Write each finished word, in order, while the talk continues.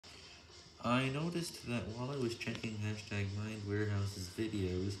I noticed that while I was checking hashtag MindWarehouse's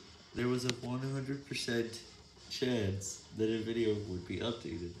videos, there was a 100% chance that a video would be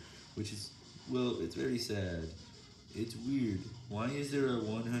updated, which is, well, it's very sad. It's weird. Why is there a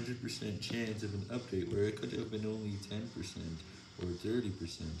 100% chance of an update where it could have been only 10% or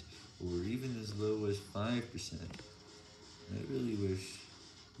 30% or even as low as 5%? I really wish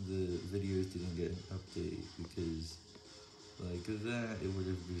the videos didn't get an update because like that, it would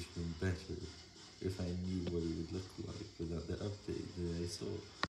have just been better if I knew what it would look like without the update that I saw.